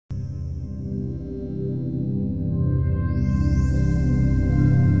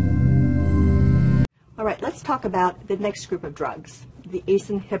let's talk about the next group of drugs, the ACE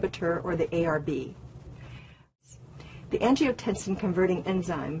inhibitor or the ARB. The angiotensin converting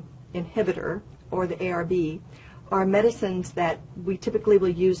enzyme inhibitor or the ARB are medicines that we typically will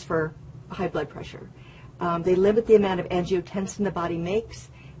use for high blood pressure. They limit the amount of angiotensin the body makes,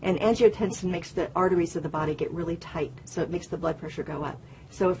 and angiotensin makes the arteries of the body get really tight, so it makes the blood pressure go up.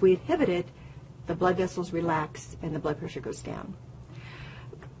 So if we inhibit it, the blood vessels relax and the blood pressure goes down.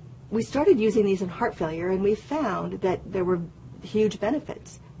 We started using these in heart failure, and we found that there were huge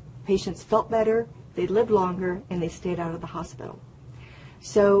benefits. Patients felt better, they lived longer, and they stayed out of the hospital.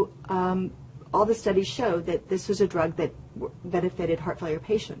 So all the studies showed that this was a drug that benefited heart failure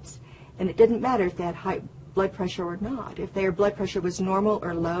patients. And it didn't matter if they had high blood pressure or not. If their blood pressure was normal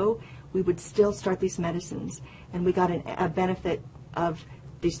or low, we would still start these medicines. And we got a benefit of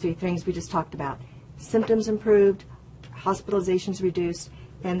these three things we just talked about. Symptoms improved, hospitalizations reduced,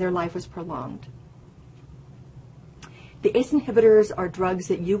 and their life was prolonged. The ACE inhibitors are drugs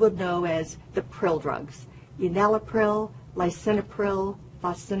that you would know as the pril drugs. Enalapril, lisinopril,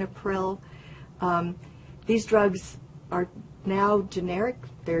 fosinapril. These drugs are now generic.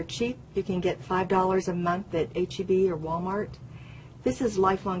 They're cheap. You can get $5 a month at HEB or Walmart. This is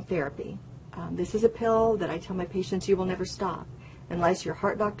lifelong therapy. This is a pill that I tell my patients you will never stop. Unless your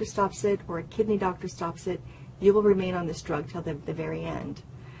heart doctor stops it or a kidney doctor stops it, you will remain on this drug till the very end.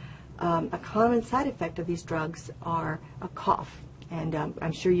 A common side effect of these drugs are a cough. And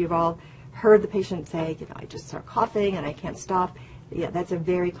I'm sure you've all heard the patient say, you know, I just start coughing and I can't stop. Yeah, that's a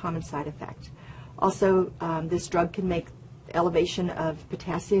very common side effect. Also, this drug can make elevation of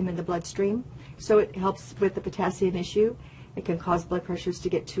potassium in the bloodstream, so it helps with the potassium issue. It can cause blood pressures to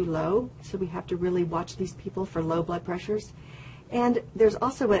get too low, so we have to really watch these people for low blood pressures. And there's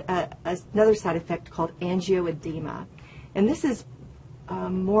also another side effect called angioedema, and this is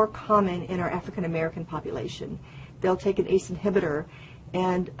more common in our African American population. They'll take an ACE inhibitor,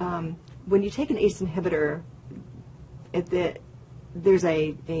 and when you take an ACE inhibitor, there's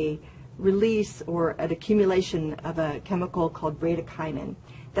a release or an accumulation of a chemical called bradykinin.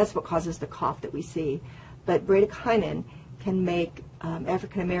 That's what causes the cough that we see. But bradykinin can make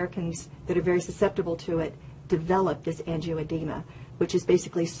African Americans that are very susceptible to it develop this angioedema, which is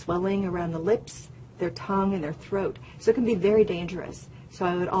basically swelling around the lips, their tongue, and their throat. So it can be very dangerous. So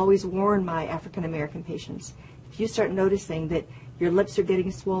I would always warn my African American patients, if you start noticing that your lips are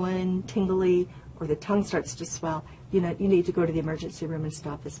getting swollen, tingly, or the tongue starts to swell, you need to go to the emergency room and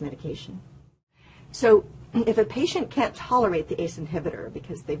stop this medication. So if a patient can't tolerate the ACE inhibitor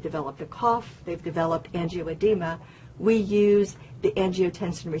because they've developed a cough, they've developed angioedema, we use the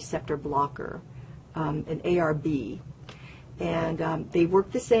angiotensin receptor blocker, an ARB. And they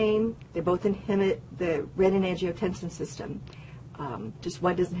work the same. They both inhibit the renin-angiotensin system. Just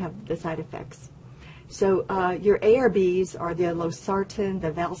one doesn't have the side effects. So your ARBs are the losartan,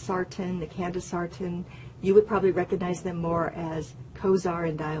 the valsartan, the candesartan. You would probably recognize them more as Cozar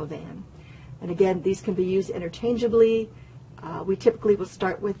and Diovan. And again, these can be used interchangeably. We typically will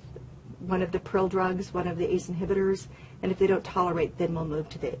start with one of the pril drugs, one of the ACE inhibitors, and if they don't tolerate, then we'll move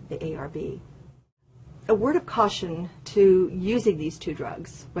to the ARB. A word of caution to using these two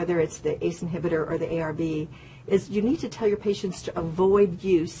drugs, whether it's the ACE inhibitor or the ARB, is you need to tell your patients to avoid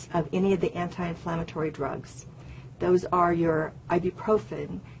use of any of the anti-inflammatory drugs. Those are your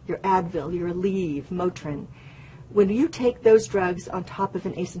ibuprofen, your Advil, your Aleve, Motrin. When you take those drugs on top of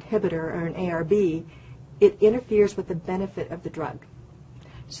an ACE inhibitor or an ARB, it interferes with the benefit of the drug.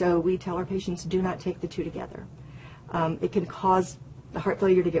 So we tell our patients do not take the two together. It can cause the heart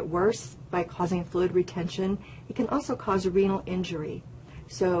failure to get worse by causing fluid retention. It can also cause renal injury.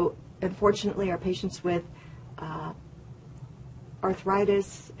 So unfortunately, our patients with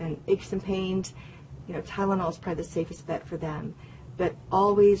arthritis and aches and pains, Tylenol is probably the safest bet for them. But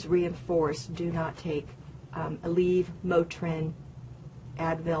always reinforce, do not take Aleve, Motrin,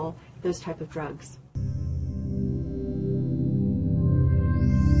 Advil, those type of drugs.